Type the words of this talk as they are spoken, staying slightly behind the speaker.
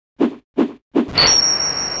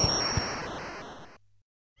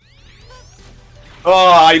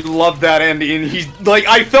Oh, I love that ending. He's like,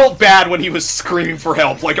 I felt bad when he was screaming for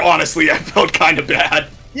help. Like, honestly, I felt kind of bad.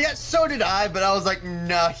 Yeah, so did I, but I was like,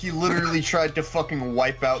 nah, he literally tried to fucking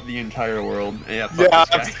wipe out the entire world. Yeah, fuck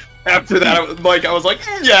this guy. After that, I was like,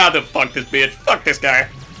 yeah, fuck this bitch. Fuck this guy.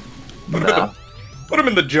 Nah. Put him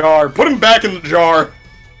in the jar. Put him back in the jar.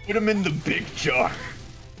 Put him in the big jar.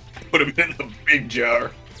 Put him in the big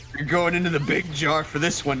jar. You're going into the big jar for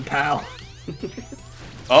this one, pal.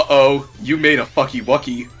 Uh-oh, you made a fucky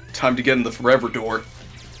wucky. Time to get in the forever door.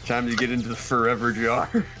 Time to get into the forever jar.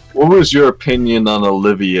 What was your opinion on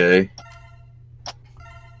Olivier?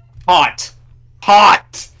 Hot.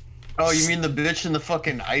 Hot! Oh, you mean the bitch in the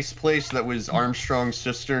fucking ice place that was Armstrong's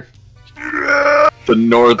sister? The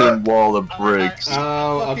northern wall of bricks.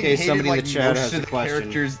 Oh, okay, somebody in the chat has a question.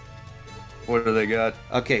 Characters... What do they got?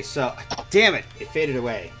 Okay, so, damn it, it faded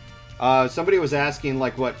away. Somebody was asking,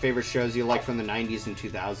 like, what favorite shows you like from the 90s and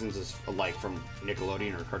 2000s is, like, from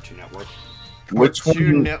Nickelodeon or Cartoon Network. Which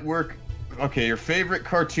Cartoon one? Network. Okay, your favorite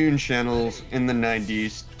cartoon channels in the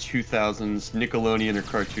 90s, 2000s, Nickelodeon or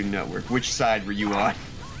Cartoon Network. Which side were you on?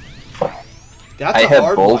 That's I a had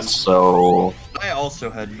hard both, one. so... I also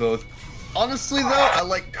had both. Honestly, though, I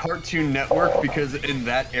like Cartoon Network because in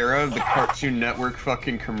that era, the Cartoon Network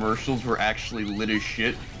fucking commercials were actually lit as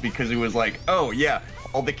shit. Because it was like, oh yeah,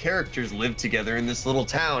 all the characters live together in this little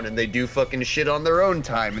town and they do fucking shit on their own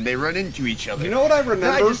time and they run into each other. You know what I remember?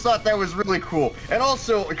 I just thought that was really cool. And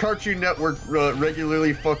also, Cartoon Network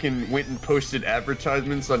regularly fucking went and posted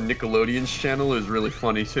advertisements on Nickelodeon's channel. It was really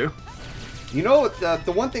funny too. You know,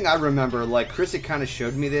 the one thing I remember, like, Chris had kind of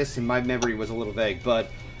showed me this, and my memory was a little vague,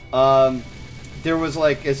 but there was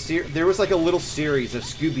like a little series of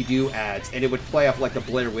Scooby-Doo ads, and it would play off like the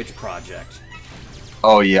Blair Witch Project.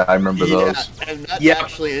 Oh yeah, I remember those. And that Yep.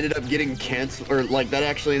 actually ended up getting canceled, or like that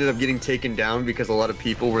actually ended up getting taken down because a lot of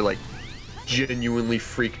people were like genuinely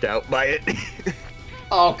freaked out by it.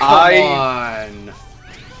 Oh, come on.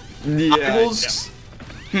 Yeah.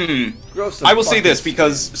 I will say this,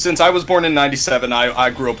 because since I was born in 97, I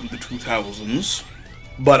grew up in the 2000s,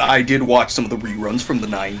 but I did watch some of the reruns from the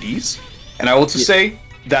 90s, and I will just say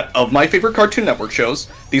that of my favorite Cartoon Network shows,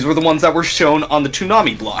 these were the ones that were shown on the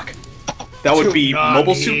Toonami block. That would be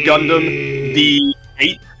Mobile Suit Gundam, the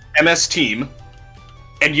 8 MS Team,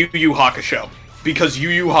 and Yu Yu Hakusho, because Yu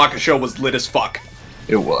Yu Hakusho was lit as fuck.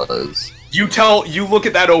 It was. You look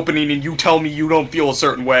at that opening and you tell me you don't feel a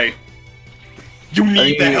certain way. You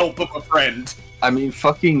need the help of a friend. I mean,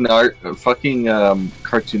 fucking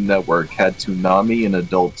Cartoon Network had Toonami and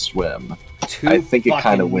Adult Swim. I think it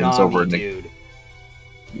kind of wins over dude.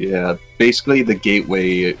 Yeah, basically the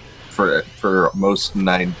gateway for most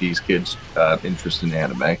 90s kids' interest in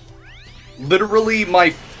anime. Literally,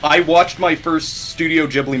 I watched my first Studio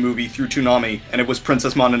Ghibli movie through Toonami, and it was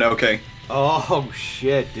Princess Mononoke. Oh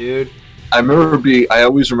shit, dude. I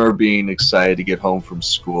always remember being excited to get home from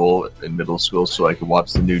school in middle school so I could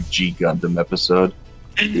watch the new G Gundam episode.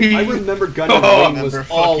 I remember Gundam Wing was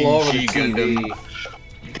all over the G-Gundam.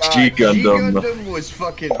 TV. G Gundam.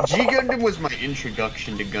 G Gundam was my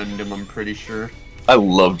introduction to Gundam. I'm pretty sure. I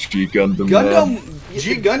love G Gundam.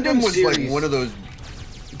 G Gundam was series, like one of those.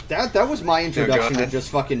 That was my introduction to ahead.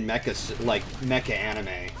 just fucking mecha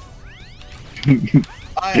anime.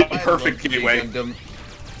 I Perfect love gateway. G-Gundam.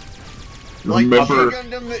 Like, Remember-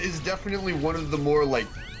 G-Gundam is definitely one of the more, like,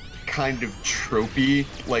 kind of tropey,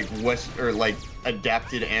 like,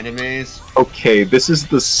 adapted animes. Okay, this is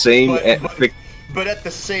the same. But at the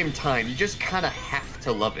same time, you just kind of have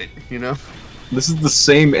to love it, you know? This is the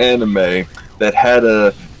same anime that had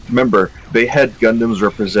a. Remember, they had Gundams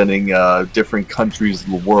representing different countries of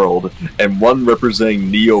the world, and one representing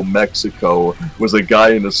Neo Mexico was a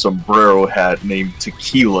guy in a sombrero hat named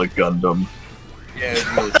Tequila Gundam. Yeah, it's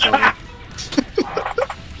really funny.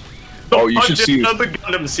 Oh, you should see the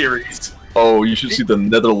Gundam series. Oh, you should see the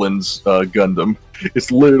Netherlands Gundam.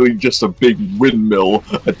 It's literally just a big windmill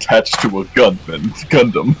attached to a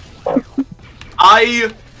Gundam.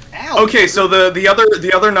 Okay, so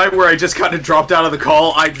the other night where I just kind of dropped out of the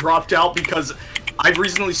call, I dropped out because I've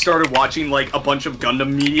recently started watching like a bunch of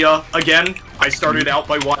Gundam media again. I started out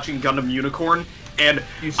by watching Gundam Unicorn, and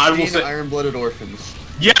I will say, Iron-Blooded Orphans.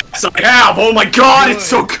 yes, I have. Oh my god, Good. it's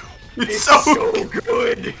so good. It's so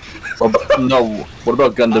good. No, what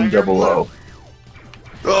about Gundam 00?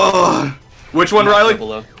 Ugh. Which one, Riley?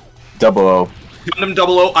 00. 00. Gundam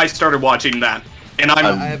 00. I started watching that, and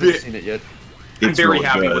I haven't seen it yet. I'm very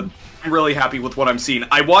happy with. I'm really happy with what I'm seeing.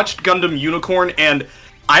 I watched Gundam Unicorn, and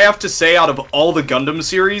I have to say, out of all the Gundam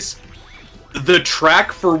series, the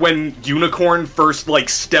track for when Unicorn first like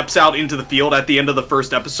steps out into the field at the end of the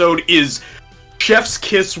first episode is Chef's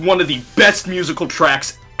Kiss, one of the best musical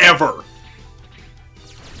tracks ever.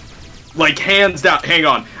 Like, hands down. Hang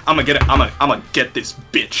on. I'm gonna get this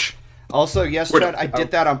bitch. Also, yes, Chad, I did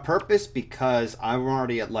that on purpose because I'm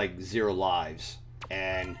already at, like, 0 lives.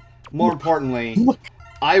 And, more importantly,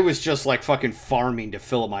 I was just, like, fucking farming to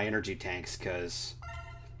fill up my energy tanks, because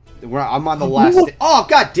I'm on the last... Oh,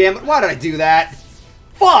 god damn it, why did I do that?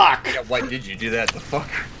 Fuck! Yeah, why did you do that? The fuck?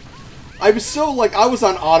 I was so, like, I was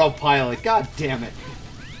on autopilot, god damn it.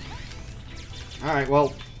 Alright,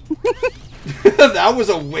 well... that was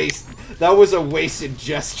a waste. That was a wasted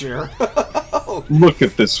gesture. Look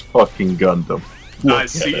at this fucking Gundam. I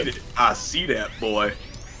see that, boy.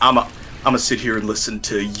 I'ma sit here and listen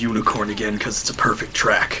to Unicorn again because it's a perfect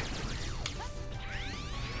track.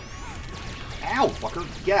 Ow, fucker.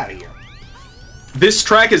 Get out of here. This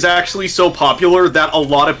track is actually so popular that a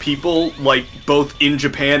lot of people, like, both in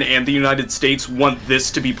Japan and the United States, want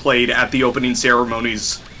this to be played at the opening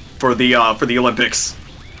ceremonies for the Olympics.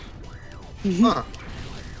 Huh.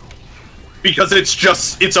 Because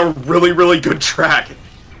it's a really, really good track.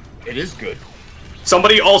 It is good.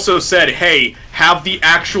 Somebody also said, hey, have the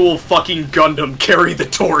actual fucking Gundam carry the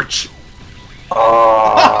torch.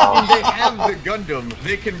 I mean, they have the Gundam.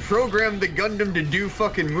 They can program the Gundam to do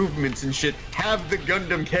fucking movements and shit. Have the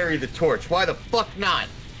Gundam carry the torch. Why the fuck not?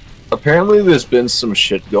 Apparently there's been some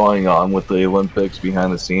shit going on with the Olympics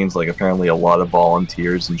behind the scenes. Like, apparently a lot of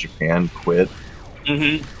volunteers in Japan quit.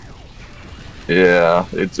 Mm-hmm. Yeah,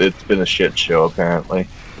 it's been a shit show, apparently.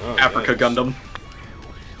 Oh, Africa nice. Gundam.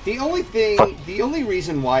 The only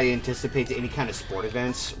reason why I anticipate any kind of sport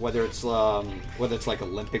events, whether it's like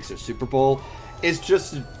Olympics or Super Bowl, is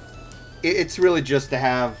just it's really just to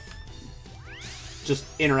have just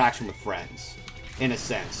interaction with friends, in a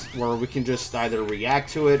sense, where we can just either react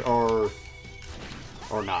to it or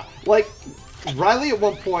not. Like Riley at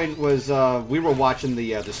one point was we were watching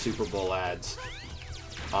the Super Bowl ads.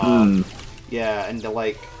 Yeah, and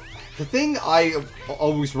the thing I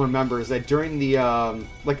always remember is that during the, I'm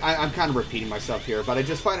kind of repeating myself here, but I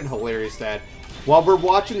just find it hilarious that while we're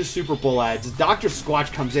watching the Super Bowl ads, Dr.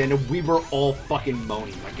 Squatch comes in and we were all fucking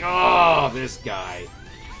moaning, like, oh, this guy.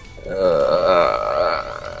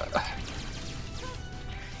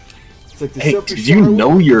 It's like the Hey, soap did you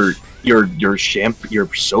know your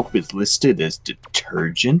soap is listed as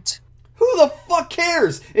detergent? Who the fuck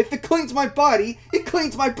cares? If it cleans my body, it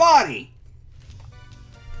cleans my body.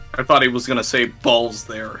 I thought he was gonna say balls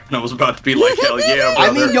there, and I was about to be like, hell yeah,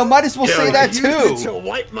 brother. I mean, you might as well say that I use it too. to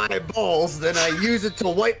wipe my balls, then I use it to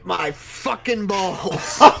wipe my fucking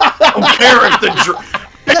balls. I don't care if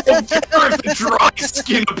the dry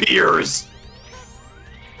skin appears.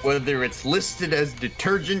 Whether it's listed as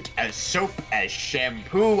detergent, as soap, as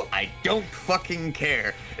shampoo, I don't fucking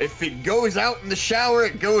care. If it goes out in the shower,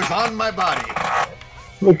 it goes on my body.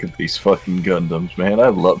 Look at these fucking Gundams, man. I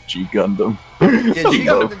love G Gundam. Yeah, G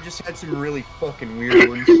Gundam just had some really fucking weird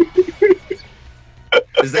ones.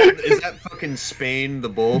 Is that fucking Spain, the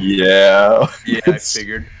bull? Yeah. Yeah, I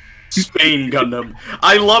figured. Spain Gundam.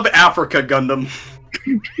 I love Africa Gundam.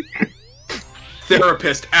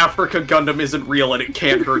 Therapist, Africa Gundam isn't real and it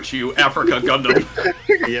can't hurt you. Africa Gundam.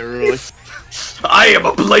 Yeah, really. I am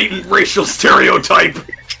a blatant racial stereotype.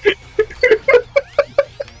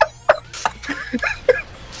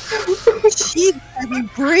 Jeez, let me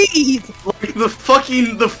breathe. Like the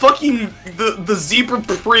zebra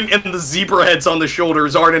print and the zebra heads on the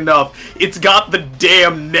shoulders aren't enough. It's got the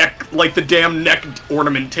damn neck, like the damn neck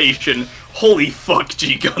ornamentation. Holy fuck,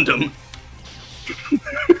 G Gundam.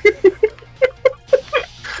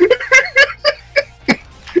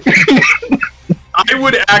 I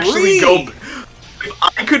would actually go. If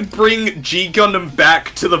I could bring G Gundam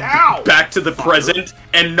back to the present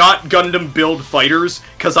and not Gundam build fighters,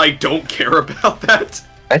 because I don't care about that.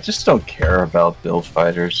 I just don't care about build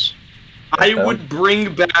fighters. I would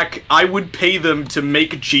bring back. I would pay them to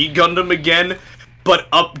make G Gundam again, but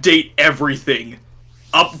update everything.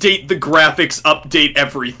 Update the graphics. Update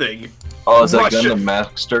everything. Oh, is that Russia. Gundam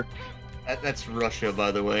Master? That's Russia,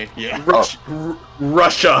 by the way. Yeah.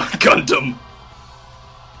 Russia Gundam.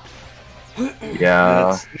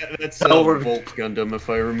 Yeah. That's Powered- Volt Gundam, if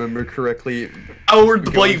I remember correctly. Powered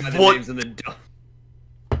by Going by the vodka. names in the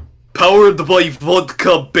Powered by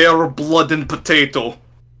vodka, bear blood, and potato.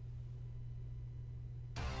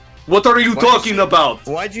 What are you talking about?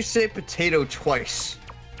 Why'd you say potato twice?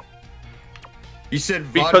 You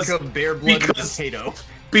said Because- vodka, bear blood, and potato.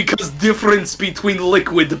 Because difference between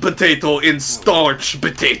liquid potato and starch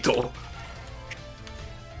potato.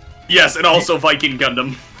 Yes, and also Viking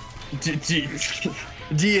Gundam.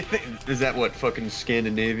 Do you think... Is that what, fucking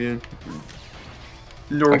Scandinavian?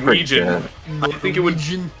 Norwegian. I I think it would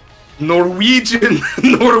Norwegian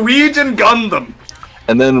Norwegian Gundam.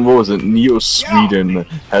 And then what was it? Neo Sweden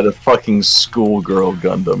had a fucking schoolgirl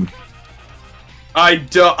Gundam. I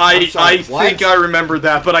sorry, what? think I remember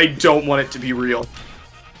that, but I don't want it to be real.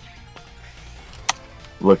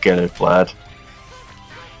 Look at it, Vlad.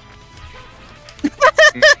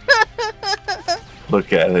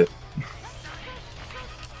 Look at it.